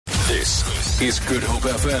This is Good Hope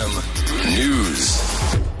FM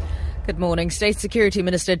News. Good morning. State Security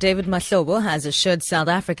Minister David Mahlobo has assured South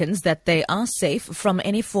Africans that they are safe from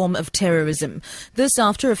any form of terrorism. This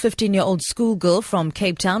after a 15-year-old schoolgirl from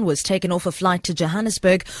Cape Town was taken off a flight to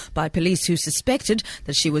Johannesburg by police who suspected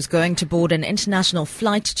that she was going to board an international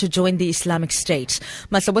flight to join the Islamic State.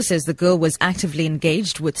 Mahlobo says the girl was actively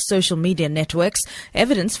engaged with social media networks.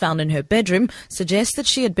 Evidence found in her bedroom suggests that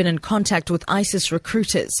she had been in contact with ISIS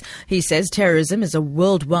recruiters. He says terrorism is a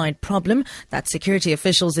worldwide problem, that security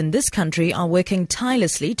officials in this country are working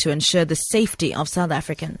tirelessly to ensure the safety of South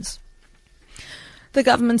Africans. The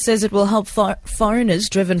government says it will help foreigners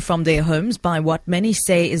driven from their homes by what many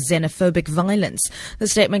say is xenophobic violence. The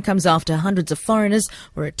statement comes after hundreds of foreigners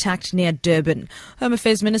were attacked near Durban. Home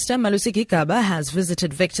Affairs Minister Malusi Gigaba has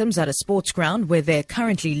visited victims at a sports ground where they're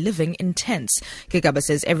currently living in tents. Gigaba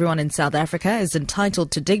says everyone in South Africa is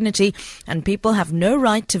entitled to dignity and people have no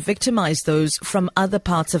right to victimize those from other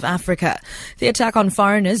parts of Africa. The attack on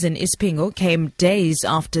foreigners in Ispingo came days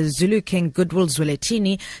after Zulu King Goodwill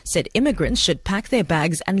Zwelithini said immigrants should pack their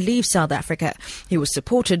bags and leave South Africa. He was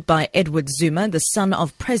supported by Edward Zuma, the son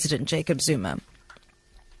of President Jacob Zuma.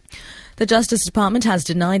 The Justice Department has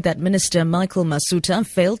denied that Minister Michael Masuta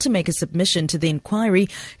failed to make a submission to the inquiry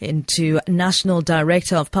into National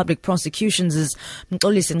Director of Public Prosecutions'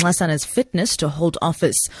 Mxolisi Nxasana's fitness to hold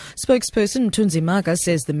office. Spokesperson Mthunzi Maga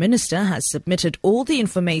says the minister has submitted all the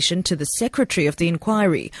information to the secretary of the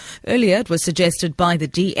inquiry. Earlier, it was suggested by the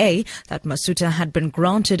DA that Masuta had been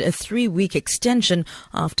granted a 3-week extension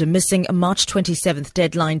after missing a March 27th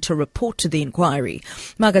deadline to report to the inquiry.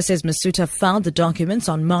 Maga says Masuta filed the documents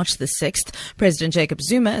on March the 6th. President Jacob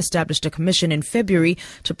Zuma established a commission in February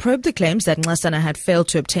to probe the claims that Nxasana had failed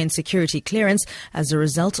to obtain security clearance as a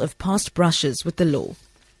result of past brushes with the law.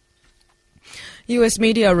 U.S.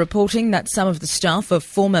 media are reporting that some of the staff of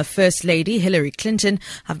former First Lady Hillary Clinton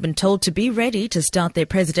have been told to be ready to start their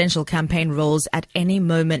presidential campaign roles at any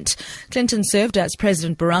moment. Clinton served as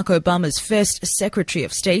President Barack Obama's first Secretary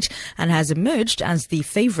of State and has emerged as the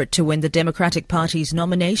favorite to win the Democratic Party's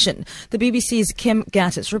nomination. The BBC's Kim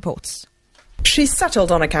Gattis reports. She's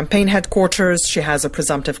settled on a campaign headquarters, she has a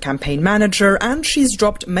presumptive campaign manager, and she's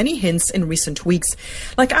dropped many hints in recent weeks,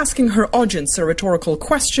 like asking her audience a rhetorical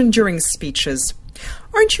question during speeches.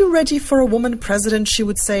 "Aren't you ready for a woman president?" she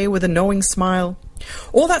would say with a knowing smile.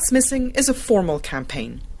 All that's missing is a formal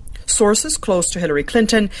campaign. Sources close to Hillary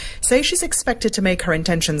Clinton say she's expected to make her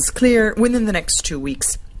intentions clear within the next 2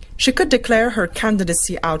 weeks. She could declare her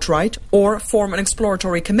candidacy outright or form an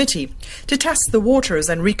exploratory committee to test the waters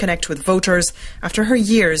and reconnect with voters after her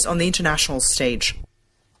years on the international stage.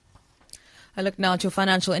 I look now at your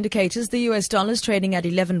financial indicators. The US dollar is trading at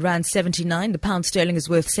 11 Rand 79. The pound sterling is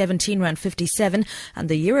worth 17 Rand 57. And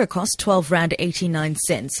the euro costs 12 Rand 89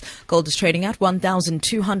 cents. Gold is trading at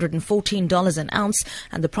 $1,214 an ounce.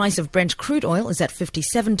 And the price of Brent crude oil is at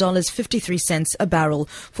 $57.53 a barrel.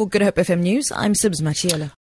 For Good Hope FM News, I'm Sibs Machiola.